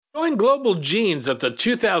Join Global Genes at the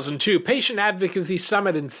 2002 Patient Advocacy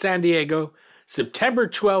Summit in San Diego, September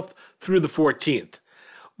 12th through the 14th.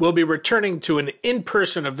 We'll be returning to an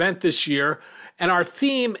in-person event this year, and our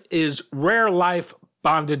theme is Rare Life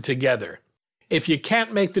Bonded Together. If you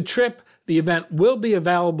can't make the trip, the event will be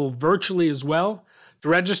available virtually as well. To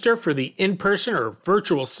register for the in-person or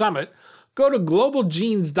virtual summit, go to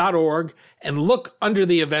globalgenes.org and look under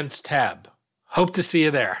the events tab. Hope to see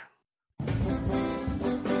you there.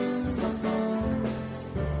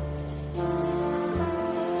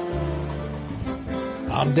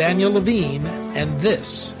 I'm Daniel Levine, and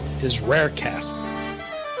this is Rarecast.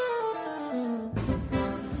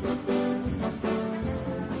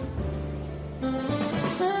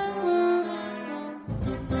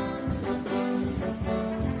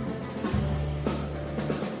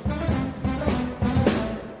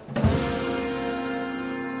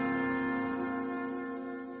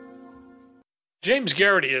 James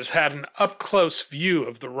Geraghty has had an up-close view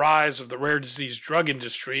of the rise of the rare disease drug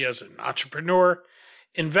industry as an entrepreneur,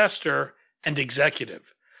 investor, and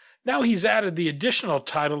executive. Now he's added the additional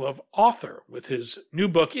title of author with his new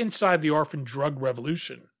book, Inside the Orphan Drug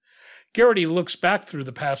Revolution. Geraghty looks back through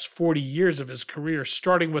the past 40 years of his career,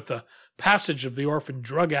 starting with the passage of the Orphan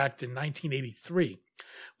Drug Act in 1983.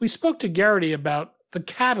 We spoke to Geraghty about the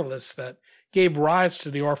catalyst that gave rise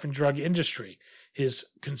to the orphan drug industry, his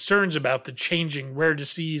concerns about the changing rare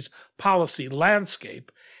disease policy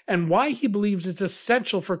landscape, and why he believes it's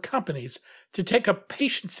essential for companies to take a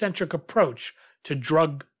patient-centric approach to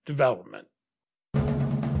drug development.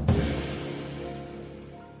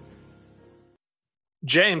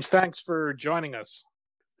 James, thanks for joining us.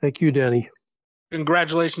 Thank you, Danny.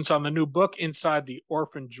 Congratulations on the new book, Inside the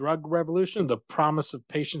Orphan Drug Revolution, The Promise of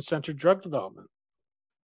Patient-Centered Drug Development.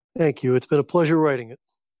 Thank you. It's been a pleasure writing it.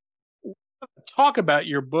 Talk about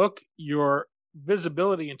your book, your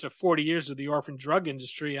visibility into 40 years of the orphan drug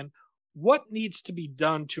industry, and what needs to be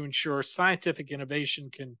done to ensure scientific innovation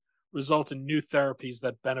can result in new therapies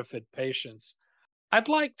that benefit patients. I'd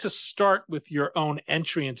like to start with your own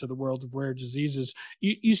entry into the world of rare diseases.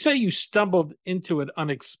 You say you stumbled into it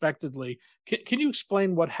unexpectedly. Can you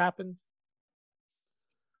explain what happened?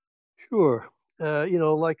 Sure.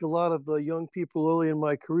 Like a lot of young people early in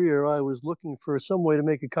my career, I was looking for some way to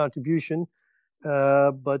make a contribution.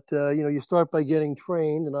 But you start by getting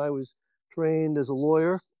trained, and I was trained as a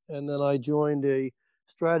lawyer, and then I joined a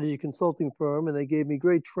strategy consulting firm, and they gave me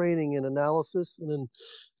great training in analysis and in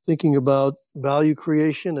thinking about value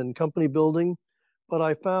creation and company building. But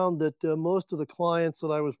I found that most of the clients that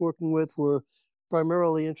I was working with were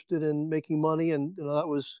primarily interested in making money, and that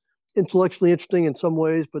was intellectually interesting in some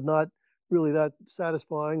ways, but not really that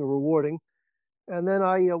satisfying or rewarding. And then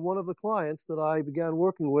one of the clients that I began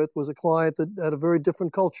working with was a client that had a very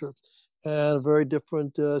different culture and a very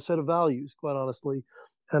different set of values, quite honestly.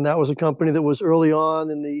 And that was a company that was early on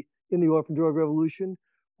in the Orphan Drug Revolution,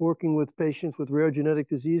 working with patients with rare genetic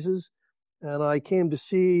diseases. And I came to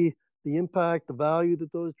see the impact, the value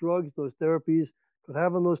that those drugs, those therapies could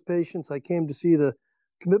have on those patients. I came to see the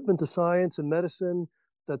commitment to science and medicine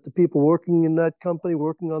that the people working in that company,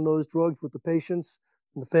 working on those drugs with the patients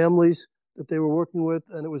and the families that they were working with,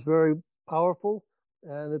 and it was very powerful,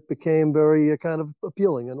 and it became very kind of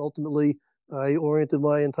appealing. And ultimately, I oriented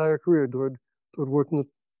my entire career toward working with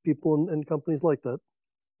people and companies like that.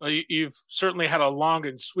 Well, you've certainly had a long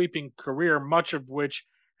and sweeping career, much of which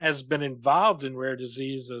has been involved in rare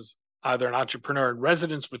disease as either an entrepreneur in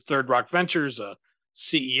residence with Third Rock Ventures, a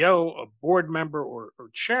CEO, a board member, or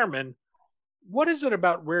chairman. What is it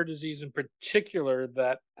about rare disease in particular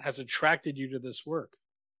that has attracted you to this work?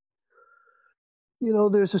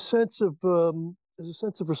 There's a sense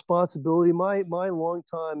of responsibility. My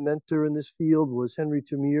longtime mentor in this field was Henry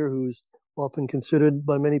Termeer, who's often considered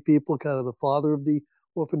by many people kind of the father of the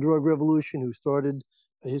Orphan Drug Revolution, who started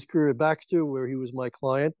his career at Baxter, where he was my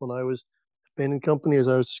client when I was at Bain & Company, as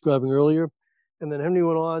I was describing earlier. And then Henry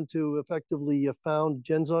went on to effectively found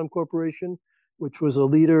Genzyme Corporation, which was a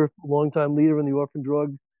longtime leader in the orphan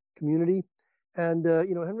drug community. And,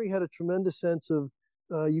 Henry had a tremendous sense of,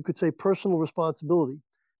 you could say, personal responsibility.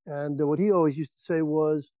 And what he always used to say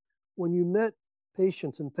was, when you met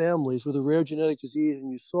patients and families with a rare genetic disease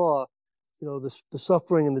and you saw, the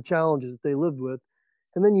suffering and the challenges that they lived with,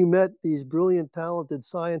 and then you met these brilliant, talented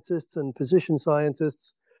scientists and physician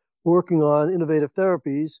scientists working on innovative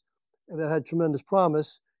therapies that had tremendous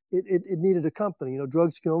promise, it needed a company.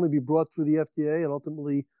 Drugs can only be brought through the FDA and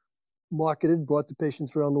ultimately brought to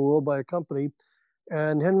patients around the world by a company.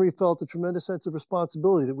 And Henry felt a tremendous sense of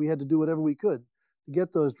responsibility that we had to do whatever we could to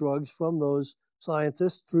get those drugs from those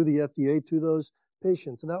scientists through the FDA to those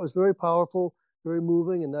patients. And that was very powerful. very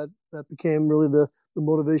moving, and that became really the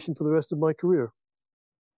motivation for the rest of my career.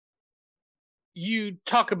 You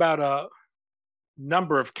talk about a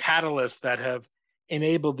number of catalysts that have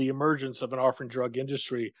enabled the emergence of an orphan drug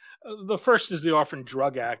industry. The first is the Orphan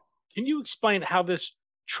Drug Act. Can you explain how this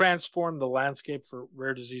transformed the landscape for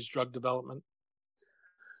rare disease drug development?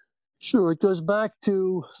 Sure, it goes back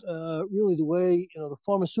to really the way the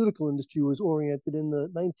pharmaceutical industry was oriented in the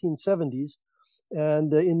 1970s,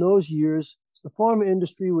 and in those years, the pharma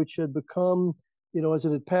industry, which had become, as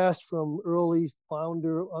it had passed from early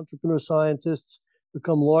founder entrepreneur scientists,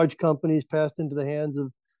 become large companies, passed into the hands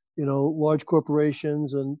of large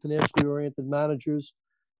corporations and financially oriented managers.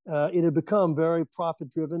 It had become very profit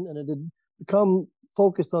driven, and it had become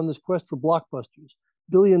focused on this quest for blockbusters.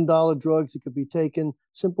 $1 billion drugs that could be taken,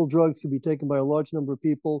 simple drugs could be taken by a large number of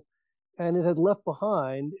people. And it had left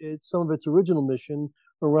behind some of its original mission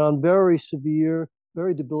around very severe,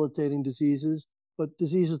 very debilitating diseases, but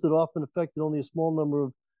diseases that often affected only a small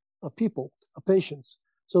number of people, of patients.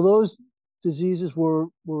 So those diseases were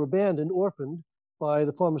abandoned, orphaned by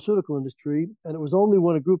the pharmaceutical industry. And it was only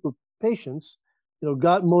when a group of patients,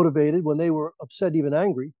 got motivated, when they were upset, even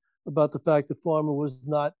angry, about the fact that pharma was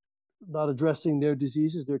not addressing their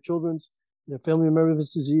diseases, their children's, their family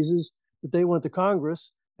members' diseases, that they went to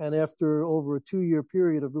Congress. And after over a 2-year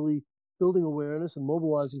period of really building awareness and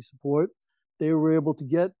mobilizing support, they were able to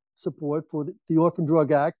get support for the Orphan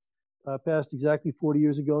Drug Act, passed exactly 40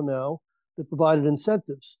 years ago now, that provided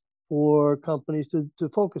incentives for companies to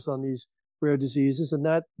focus on these rare diseases. And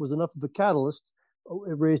that was enough of a catalyst.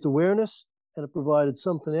 It raised awareness, and it provided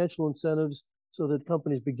some financial incentives so that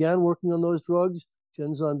companies began working on those drugs,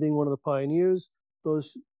 Genzyme being one of the pioneers.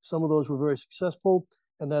 Some of those were very successful,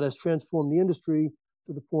 and that has transformed the industry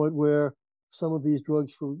to the point where some of these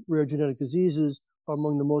drugs for rare genetic diseases are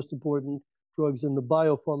among the most important drugs in the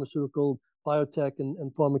biopharmaceutical, biotech,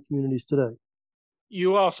 and pharma communities today.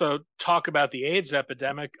 You also talk about the AIDS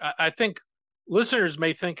epidemic. I think listeners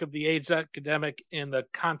may think of the AIDS epidemic in the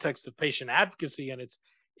context of patient advocacy and its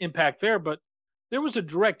impact there, but there was a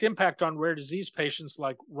direct impact on rare disease patients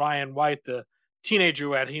like Ryan White, the teenager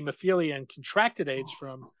who had hemophilia and contracted AIDS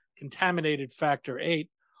from contaminated factor VIII.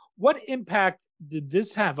 What impact did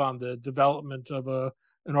this have on the development of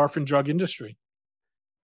an orphan drug industry?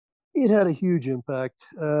 It had a huge impact.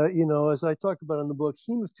 As I talk about in the book,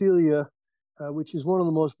 hemophilia, which is one of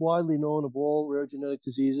the most widely known of all rare genetic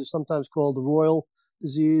diseases, sometimes called the royal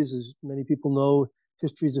disease, as many people know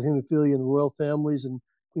histories of hemophilia in the royal families and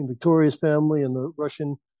Queen Victoria's family and the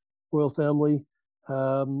Russian royal family.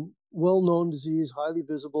 Well-known disease, highly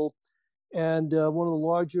visible, and one of the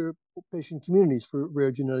larger patient communities for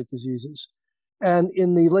rare genetic diseases. And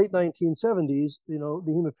in the late 1970s, the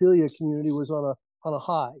hemophilia community was on a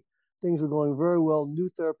high. Things were going very well. New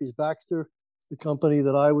therapies, Baxter, the company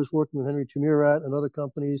that I was working with Henry Tamir at, and other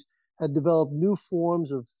companies, had developed new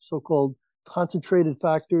forms of so-called concentrated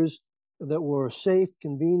factors that were safe,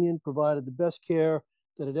 convenient, provided the best care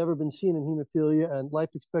that had ever been seen in hemophilia, and life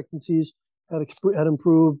expectancies had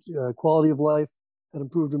improved, quality of life had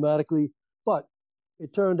improved dramatically. But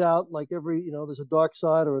it turned out, like there's a dark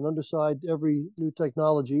side or an underside to every new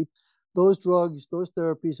technology. Those drugs, those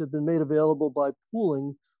therapies have been made available by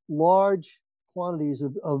pooling large quantities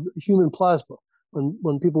of human plasma.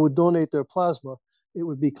 When people would donate their plasma, it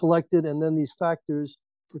would be collected, and then these factors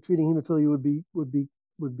for treating hemophilia would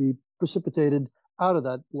be precipitated out of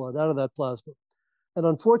that blood, out of that plasma. And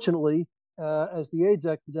unfortunately, as the AIDS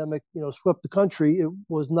epidemic, swept the country, it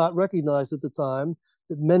was not recognized at the time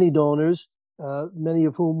that many donors, many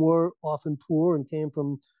of whom were often poor and came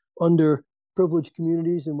from underprivileged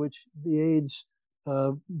communities in which the AIDS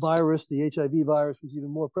virus, the HIV virus, was even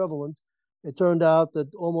more prevalent. It turned out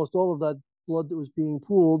that almost all of that blood that was being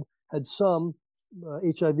pooled had some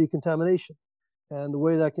HIV contamination. And the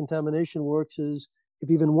way that contamination works is if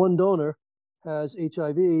even one donor has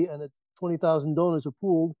HIV and 20,000 donors are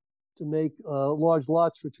pooled to make large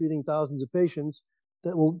lots for treating thousands of patients,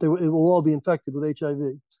 it will all be infected with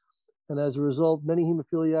HIV. And as a result, many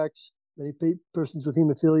hemophiliacs, many persons with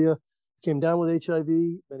hemophilia came down with HIV,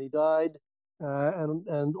 many died,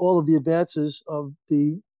 and all of the advances of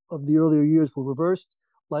the earlier years were reversed.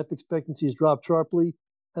 Life expectancies dropped sharply,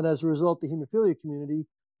 and as a result, the hemophilia community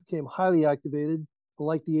became highly activated,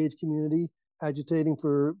 like the AIDS community, agitating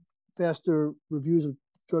for faster reviews of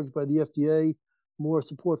drugs by the FDA, more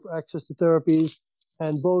support for access to therapies,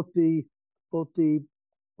 and both the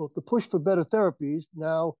push for better therapies.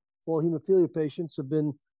 Now, all hemophilia patients have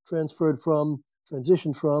been transitioned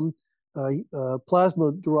from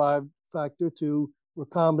plasma-derived factor to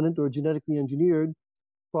recombinant or genetically engineered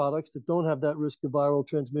products that don't have that risk of viral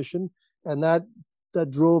transmission. And that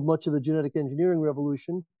drove much of the genetic engineering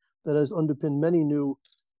revolution that has underpinned many new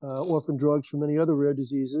orphan drugs for many other rare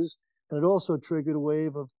diseases. And it also triggered a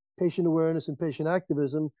wave of patient awareness and patient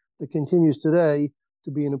activism that continues today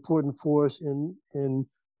to be an important force in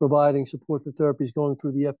providing support for therapies going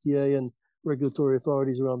through the FDA and regulatory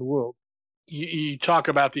authorities around the world. You talk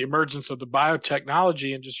about the emergence of the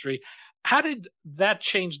biotechnology industry. How did that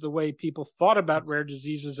change the way people thought about rare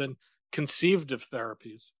diseases and conceived of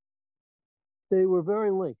therapies? They were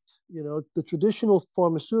very linked. The traditional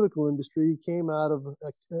pharmaceutical industry came out of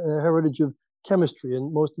a heritage of chemistry,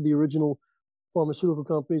 and most of the original pharmaceutical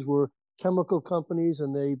companies were chemical companies,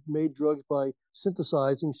 and they made drugs by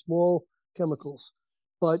synthesizing small chemicals.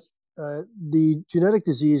 But the genetic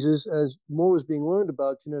diseases, as more was being learned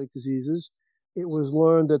about genetic diseases, it was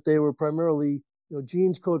learned that they were primarily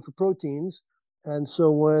genes code for proteins. And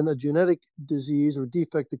so when a genetic disease or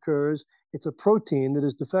defect occurs, it's a protein that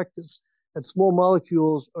is defective. And small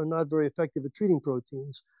molecules are not very effective at treating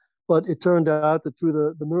proteins. But it turned out that through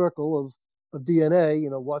the miracle of DNA,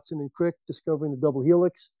 Watson and Crick discovering the double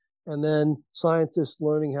helix, and then scientists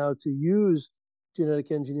learning how to use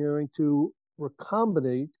genetic engineering to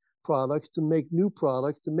recombinate products, to make new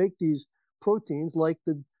products, to make these proteins like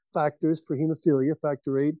the factors for hemophilia,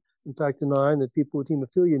 factor 8 and factor 9 that people with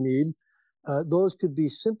hemophilia need. Those couldn't be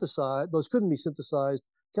synthesized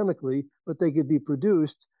chemically, but they could be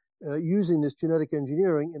produced using this genetic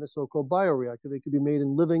engineering in a so-called bioreactor. They could be made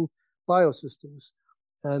in living biosystems.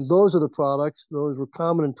 And those are the products, those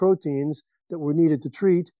recombinant proteins that were needed to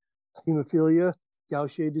treat hemophilia,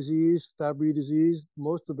 Gaucher disease, Fabry disease,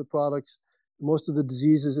 most of the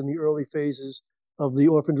diseases in the early phases of the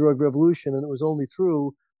Orphan Drug Revolution. And it was only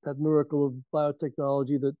through that miracle of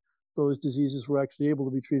biotechnology that those diseases were actually able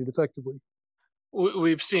to be treated effectively.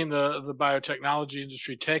 We've seen the biotechnology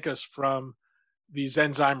industry take us from these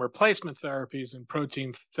enzyme replacement therapies and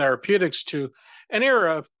protein therapeutics to an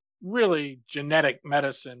era of really genetic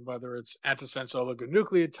medicine, whether it's antisense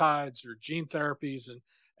oligonucleotides or gene therapies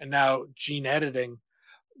and now gene editing.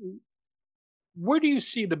 Where do you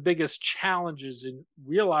see the biggest challenges in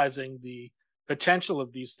realizing the potential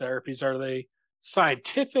of these therapies? Are they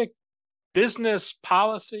scientific, business,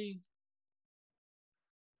 policy?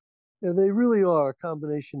 Yeah, they really are a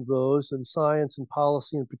combination of those, and science and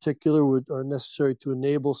policy in particular are necessary to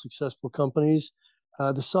enable successful companies.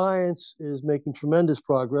 The science is making tremendous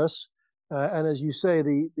progress, and as you say,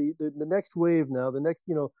 the next wave now, the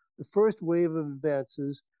first wave of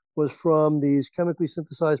advances was from these chemically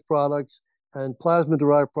synthesized products and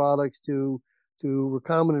plasma-derived products to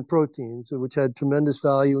recombinant proteins, which had tremendous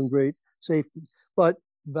value and great safety. But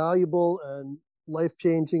valuable and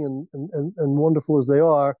life-changing and wonderful as they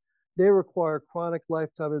are, they require chronic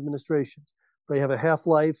lifetime administration. They have a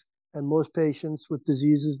half-life, and most patients with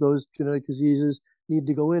diseases, those genetic diseases, need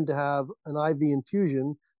to go in to have an IV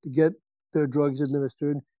infusion to get their drugs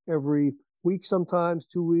administered every week, sometimes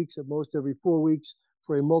 2 weeks, at most every 4 weeks,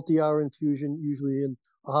 for a multi-hour infusion, usually in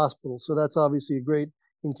a hospital. So that's obviously a great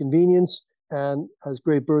inconvenience and has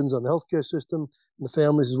great burdens on the healthcare system and the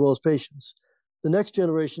families as well as patients. The next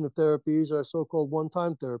generation of therapies are so-called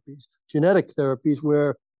one-time therapies, genetic therapies,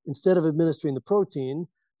 where instead of administering the protein,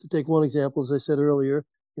 to take one example, as I said earlier,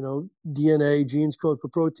 DNA, genes code for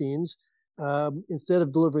proteins, instead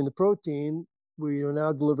of delivering the protein, we are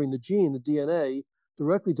now delivering the gene, the DNA,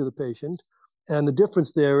 directly to the patient. And the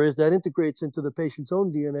difference there is that integrates into the patient's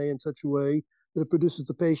own DNA in such a way that it produces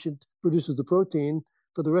the protein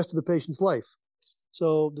for the rest of the patient's life.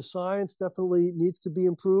 So the science definitely needs to be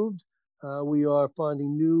improved. We are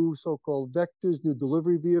finding new so-called vectors, new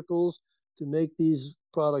delivery vehicles to make these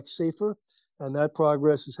products safer, and that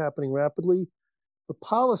progress is happening rapidly. The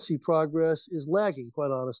policy progress is lagging,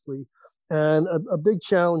 quite honestly. And a big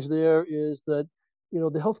challenge there is that,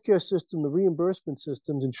 the healthcare system, the reimbursement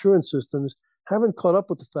systems, insurance systems haven't caught up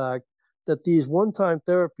with the fact that these one-time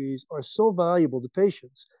therapies are so valuable to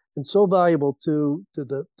patients and so valuable to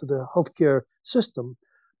the healthcare system,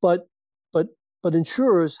 but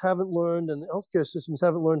insurers haven't learned, and the healthcare systems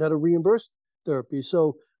haven't learned how to reimburse therapy.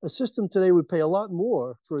 So a system today would pay a lot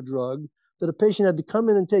more for a drug that a patient had to come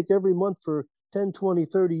in and take every month for 10, 20,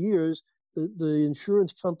 30 years. The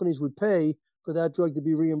insurance companies would pay for that drug to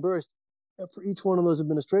be reimbursed for each one of those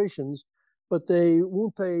administrations, but they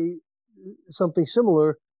won't pay something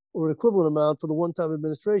similar or an equivalent amount for the one-time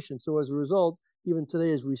administration. So as a result, even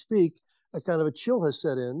today as we speak, a kind of a chill has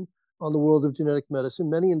set in on the world of genetic medicine.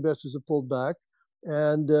 Many investors have pulled back,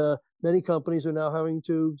 and many companies are now having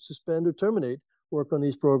to suspend or terminate work on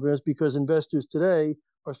these programs because investors today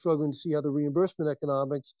are struggling to see how the reimbursement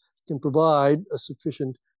economics can provide a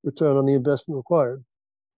sufficient return on the investment required.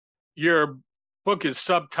 Your book is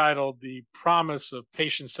subtitled The Promise of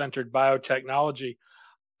Patient-Centered Biotechnology.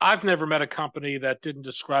 I've never met a company that didn't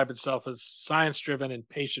describe itself as science-driven and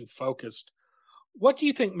patient-focused. What do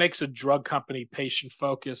you think makes a drug company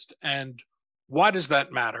patient-focused, and why does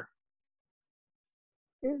that matter?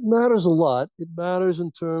 It matters a lot. It matters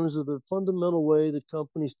in terms of the fundamental way that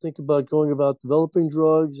companies think about going about developing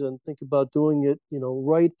drugs and think about doing it,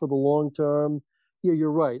 right for the long term. Yeah,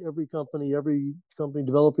 you're right. Every company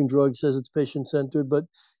developing drugs says it's patient centered, but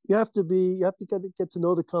you have to get to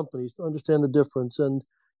know the companies to understand the difference. And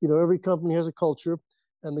every company has a culture,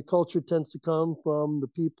 and the culture tends to come from the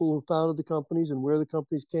people who founded the companies and where the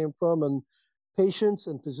companies came from, and patients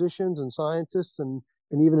and physicians and scientists and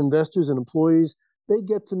even investors and employees, they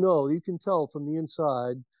get to know. You can tell from the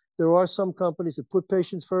inside. There are some companies that put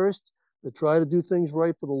patients first, that try to do things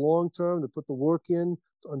right for the long term, that put the work in,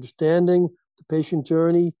 understanding the patient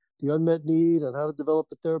journey, the unmet need, and how to develop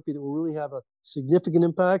a therapy that will really have a significant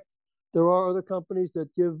impact. There are other companies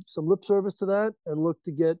that give some lip service to that and look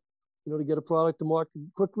to get a product to market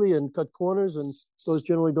quickly and cut corners, and those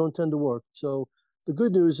generally don't tend to work. So the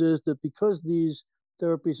good news is that because these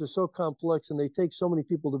therapies are so complex and they take so many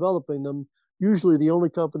people developing them, usually the only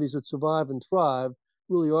companies that survive and thrive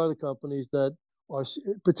really are the companies that are,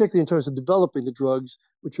 particularly in terms of developing the drugs,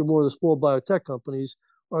 which are more the small biotech companies,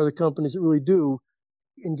 are the companies that really do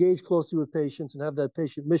engage closely with patients and have that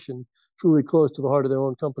patient mission truly close to the heart of their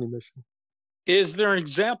own company mission. Is there an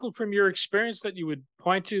example from your experience that you would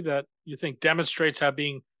point to that you think demonstrates how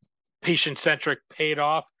being patient-centric paid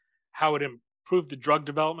off, how it improved the drug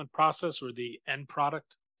development process or the end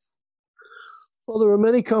product? Well, there are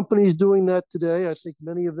many companies doing that today. I think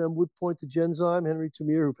many of them would point to Genzyme. Henry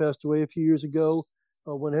Tamir, who passed away a few years ago,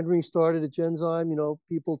 when Henry started at Genzyme,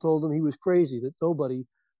 people told him he was crazy, that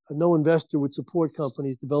no investor would support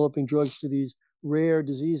companies developing drugs for these rare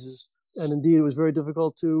diseases. And indeed, it was very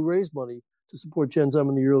difficult to raise money to support Genzyme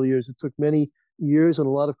in the early years. It took many years and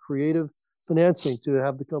a lot of creative financing to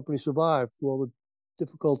have the company survive through all the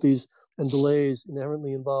difficulties and delays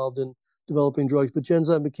inherently involved in developing drugs. But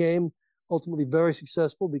Genzyme became ultimately very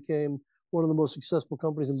successful, became one of the most successful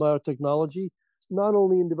companies in biotechnology, not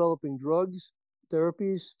only in developing drugs,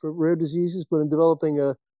 therapies for rare diseases, but in developing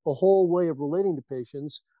a whole way of relating to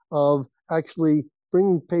patients, of actually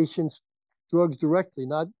bringing patients drugs directly,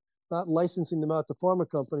 not licensing them out to pharma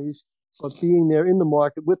companies, but being there in the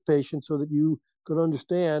market with patients so that you could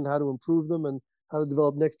understand how to improve them and how to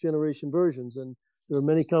develop next generation versions. And there are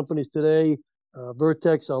many companies today,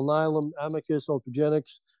 Vertex, Alnylam, Amicus,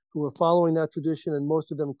 Ultragenyx, who are following that tradition, and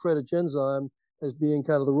most of them credit Genzyme as being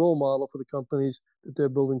kind of the role model for the companies that they're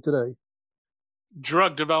building today.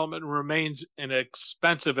 Drug development remains an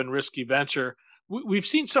expensive and risky venture. We've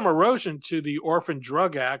seen some erosion to the Orphan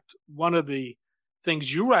Drug Act. One of the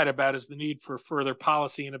things you write about is the need for further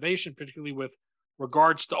policy innovation, particularly with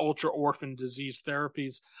regards to ultra orphan disease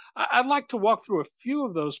therapies. I'd like to walk through a few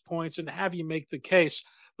of those points and have you make the case.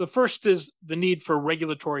 The first is the need for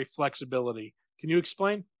regulatory flexibility. Can you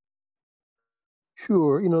explain?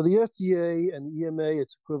 Sure. The FDA and the EMA,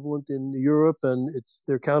 it's equivalent in Europe, and it's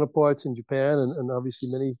their counterparts in Japan, and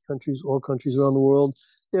obviously many countries, all countries around the world.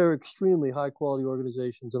 They're extremely high quality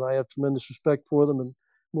organizations, and I have tremendous respect for them. And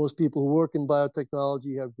most people who work in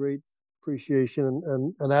biotechnology have great appreciation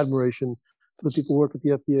and admiration for the people who work at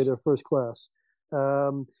the FDA. They're first class.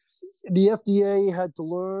 Um, the FDA had to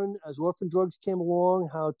learn as orphan drugs came along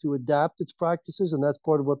how to adapt its practices, and that's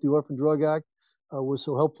part of what the Orphan Drug Act was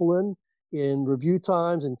so helpful in review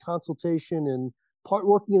times and consultation and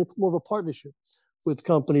working in more of a partnership with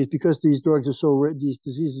companies, because these drugs are so rare, these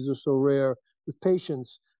diseases are so rare, with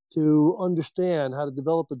patients to understand how to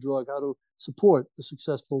develop a drug, how to support the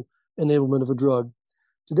successful enablement of a drug.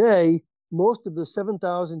 Today, most of the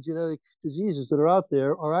 7,000 genetic diseases that are out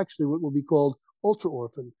there are actually what will be called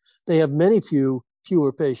ultra-orphan. They have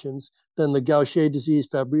fewer patients than the Gaucher disease,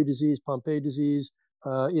 Fabry disease, Pompe disease,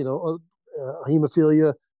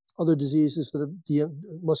 hemophilia, other diseases that have the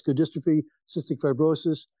muscular dystrophy, cystic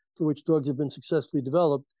fibrosis, for which drugs have been successfully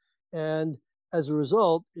developed. And as a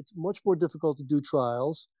result, it's much more difficult to do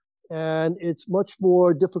trials, and it's much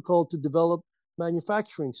more difficult to develop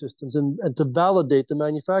manufacturing systems and to validate the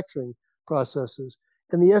manufacturing processes.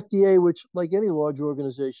 And the FDA, which, like any large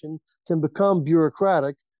organization, can become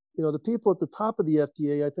bureaucratic. The people at the top of the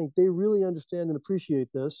FDA, I think they really understand and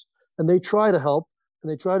appreciate this, and they try to help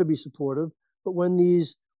and they try to be supportive. But when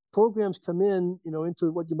these programs come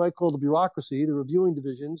into what you might call the bureaucracy, the reviewing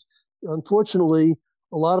divisions, unfortunately,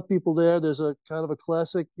 a lot of people there's a kind of a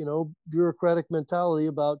classic, bureaucratic mentality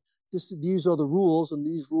about this. These are the rules, and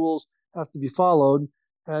these rules have to be followed.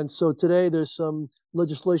 And so today there's some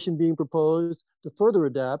legislation being proposed to further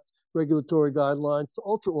adapt regulatory guidelines to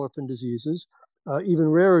ultra-orphan diseases, even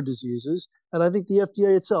rarer diseases. And I think the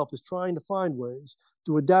FDA itself is trying to find ways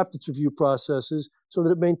to adapt its review processes so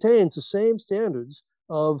that it maintains the same standards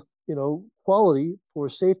of quality for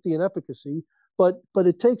safety and efficacy, but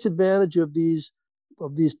it takes advantage of these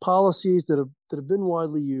policies that have been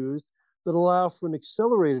widely used that allow for an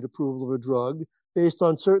accelerated approval of a drug based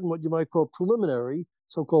on certain what you might call preliminary,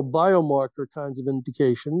 so-called biomarker kinds of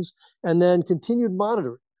indications, and then continued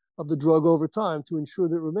monitoring of the drug over time to ensure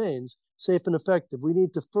that it remains safe and effective. We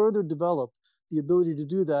need to further develop the ability to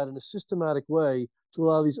do that in a systematic way to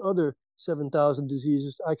allow these other 7,000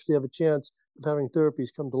 diseases to actually have a chance of having therapies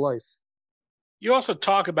come to life. You also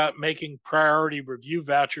talk about making priority review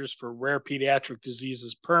vouchers for rare pediatric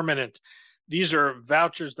diseases permanent. These are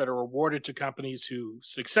vouchers that are awarded to companies who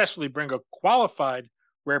successfully bring a qualified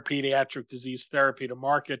rare pediatric disease therapy to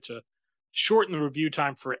market to shorten the review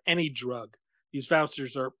time for any drug. These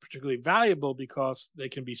vouchers are particularly valuable because they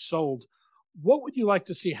can be sold. What would you like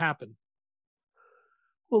to see happen?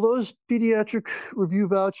 Well, those pediatric review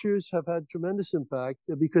vouchers have had tremendous impact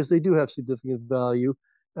because they do have significant value.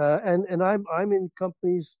 And I'm in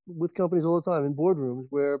companies all the time in boardrooms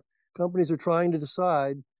where companies are trying to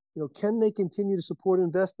decide, can they continue to support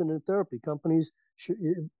investment in therapy? Companies,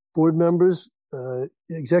 board members,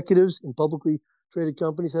 executives in publicly traded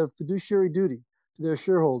companies have fiduciary duty to their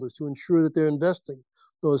shareholders to ensure that they're investing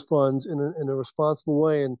those funds in a responsible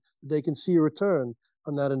way and they can see a return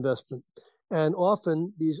on that investment. And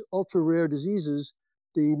often these ultra rare diseases,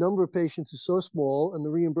 the number of patients is so small and the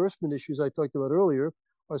reimbursement issues I talked about earlier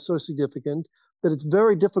are so significant that it's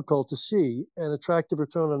very difficult to see an attractive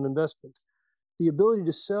return on investment. The ability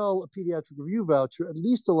to sell a pediatric review voucher at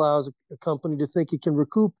least allows a company to think it can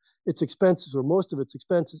recoup its expenses or most of its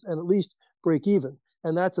expenses and at least break even.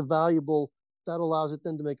 And that allows it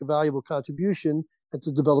then to make a valuable contribution and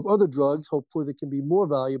to develop other drugs, hopefully that can be more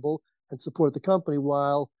valuable and support the company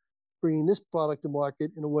while bringing this product to market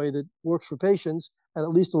in a way that works for patients and at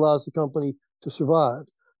least allows the company to survive.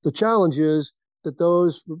 The challenge is that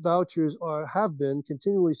those vouchers have been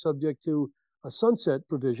continually subject to a sunset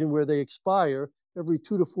provision where they expire every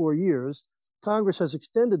 2 to 4 years. Congress has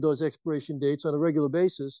extended those expiration dates on a regular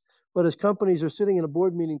basis, but as companies are sitting in a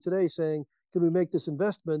board meeting today saying, can we make this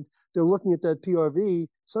investment? They're looking at that PRV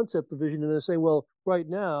sunset provision and they're saying, well, right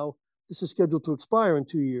now, this is scheduled to expire in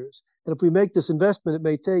 2 years. And if we make this investment, it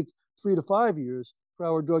may take 3 to 5 years for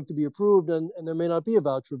our drug to be approved, and there may not be a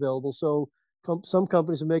voucher available. So some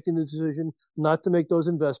companies are making the decision not to make those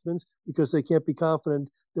investments because they can't be confident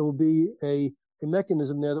there will be a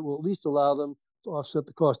mechanism there that will at least allow them to offset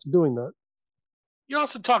the cost of doing that. You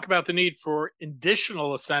also talk about the need for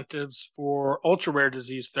additional incentives for ultra rare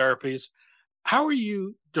disease therapies. How are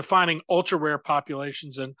you defining ultra rare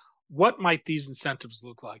populations and what might these incentives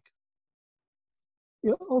look like?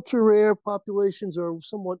 Ultra rare populations are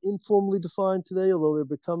somewhat informally defined today, although they're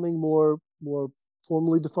becoming more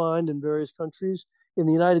formally defined in various countries. In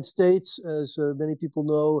the United States, as many people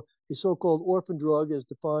know, a so-called orphan drug, as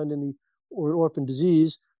defined or orphan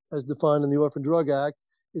disease, as defined in the Orphan Drug Act,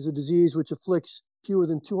 is a disease which afflicts fewer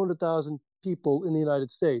than 200,000 people in the United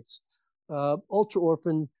States. Ultra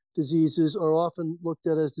orphan diseases are often looked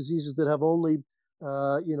at as diseases that have only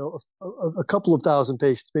a couple of thousand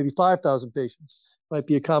patients, maybe 5,000 patients might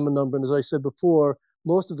be a common number. And as I said before,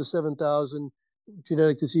 most of the 7,000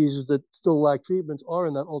 genetic diseases that still lack treatments are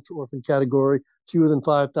in that ultra orphan category, fewer than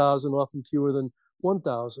 5,000, often fewer than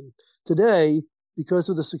 1,000. Today, because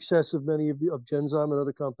of the success of many of Genzyme and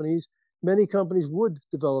other companies, many companies would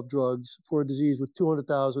develop drugs for a disease with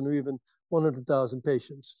 200,000 or even 100,000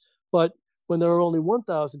 patients. But when there are only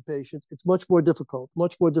 1,000 patients, it's much more difficult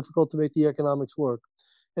to make the economics work.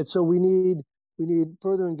 And so we need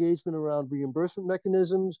further engagement around reimbursement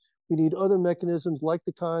mechanisms. We need other mechanisms like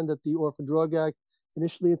the kind that the Orphan Drug Act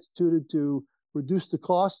initially instituted to reduce the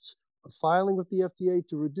costs of filing with the FDA,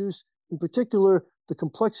 to reduce, in particular, the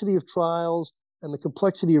complexity of trials and the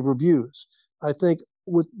complexity of reviews. I think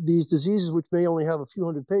with these diseases, which may only have a few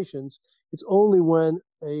hundred patients, it's only when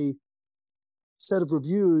a set of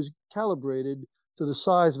reviews calibrated to the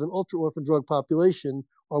size of an ultra-orphan drug population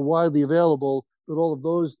are widely available that all of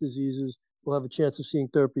those diseases will have a chance of seeing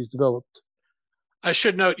therapies developed. I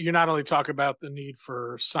should note you not only talk about the need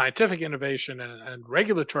for scientific innovation and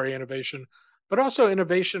regulatory innovation, but also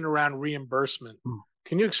innovation around reimbursement.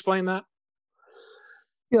 Can you explain that?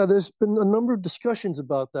 Yeah, there's been a number of discussions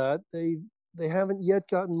about that. They haven't yet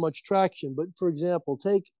gotten much traction. But for example,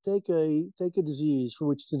 take a disease for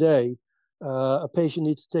which today a patient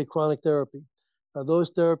needs to take chronic therapy.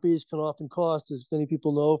 Those therapies can often cost, as many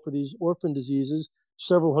people know, for these orphan diseases,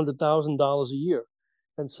 several $100,000 a year.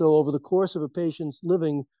 And so over the course of a patient's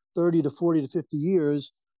living 30 to 40 to 50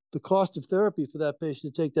 years, the cost of therapy for that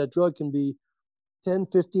patient to take that drug can be 10,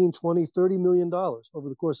 15, 20, $30 million over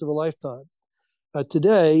the course of a lifetime.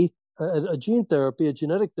 Today, a gene therapy, a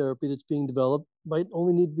genetic therapy that's being developed might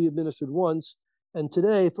only need to be administered once. And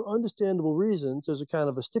today, for understandable reasons, there's a kind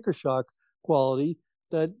of a sticker shock quality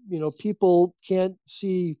that, people can't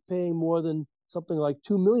see paying more than something like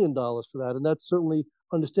 $2 million for that. And that's certainly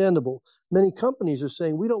understandable. Many companies are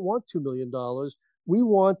saying, we don't want $2 million. We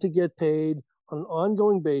want to get paid on an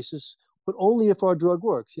ongoing basis, but only if our drug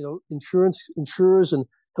works. Insurers and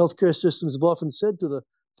healthcare systems have often said to the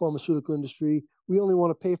pharmaceutical industry, we only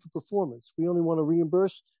want to pay for performance. We only want to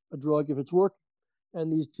reimburse a drug if it's working.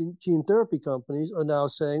 And these gene therapy companies are now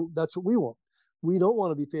saying, that's what we want. We don't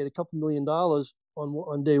want to be paid a couple $1 million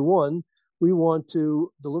on day one. We want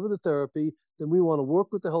to deliver the therapy. Then we want to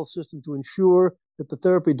work with the health system to ensure that the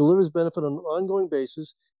therapy delivers benefit on an ongoing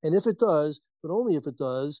basis. And if it does, but only if it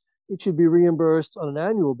does, it should be reimbursed on an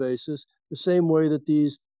annual basis, the same way that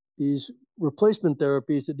these replacement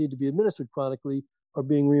therapies that need to be administered chronically are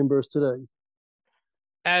being reimbursed today.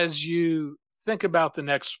 As you think about the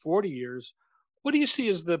next 40 years, what do you see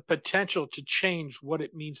as the potential to change what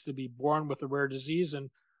it means to be born with a rare disease?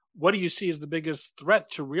 And what do you see as the biggest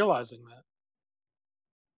threat to realizing that?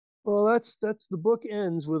 Well, that's the book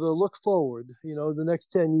ends with a look forward, the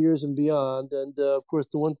next 10 years and beyond. And of course,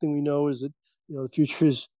 the one thing we know is that, the future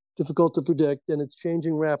is difficult to predict and it's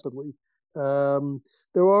changing rapidly.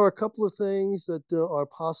 There are a couple of things that are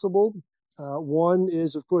possible. One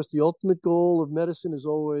is, of course, the ultimate goal of medicine is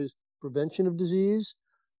always prevention of disease.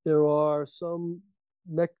 There are some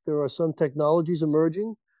technologies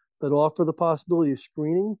emerging that offer the possibility of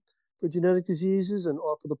screening for genetic diseases and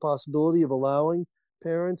offer the possibility of allowing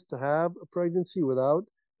parents to have a pregnancy without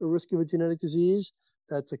a risk of a genetic disease.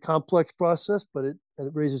 That's a complex process, but it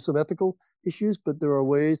raises some ethical issues, but there are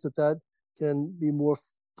ways that can be more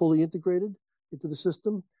fully integrated into the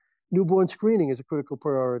system. Newborn screening is a critical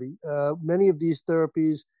priority. Many of these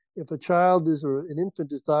therapies, if a child or an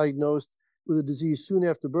infant is diagnosed with a disease soon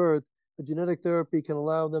after birth, a genetic therapy can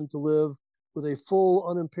allow them to live with a full,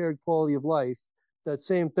 unimpaired quality of life. That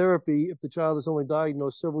same therapy, if the child is only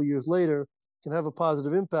diagnosed several years later, can have a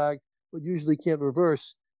positive impact, but usually can't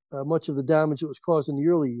reverse much of the damage that was caused in the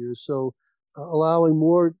early years. So allowing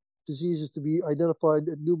more diseases to be identified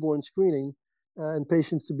at newborn screening and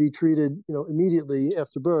patients to be treated immediately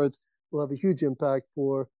after birth will have a huge impact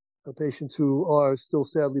for patients who are still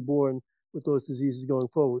sadly born with those diseases going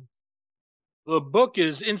forward. The book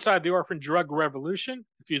is Inside the Orphan Drug Revolution.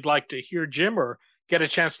 If you'd like to hear Jim or get a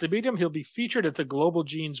chance to meet him, he'll be featured at the Global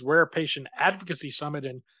Genes Rare Patient Advocacy Summit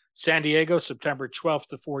in San Diego, September 12th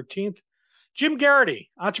to 14th. Jim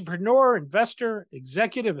Geraghty, entrepreneur, investor,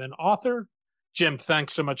 executive, and author. Jim,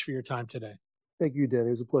 thanks so much for your time today. Thank you, Danny.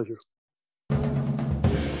 It was a pleasure.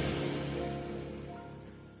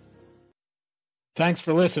 Thanks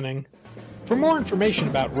for listening. For more information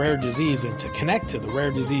about rare disease and to connect to the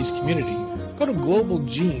rare disease community, go to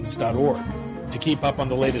globalgenes.org. To keep up on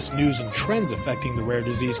the latest news and trends affecting the rare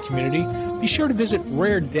disease community, be sure to visit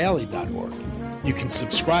raredaily.org. You can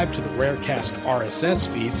subscribe to the Rarecast RSS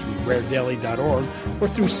feed through raredaily.org or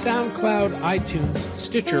through SoundCloud, iTunes,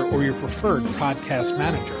 Stitcher, or your preferred podcast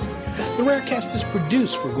manager. The Rarecast is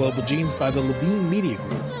produced for Global Genes by the Levine Media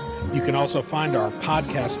Group. You can also find our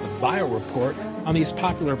podcast, The Bio Report, on these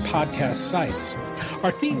popular podcast sites.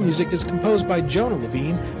 Our theme music is composed by Jonah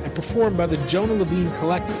Levine and performed by the Jonah Levine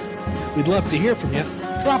Collective. We'd love to hear from you.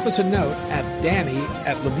 Drop us a note at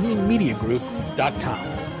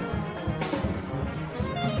danny@levinemediagroup.com.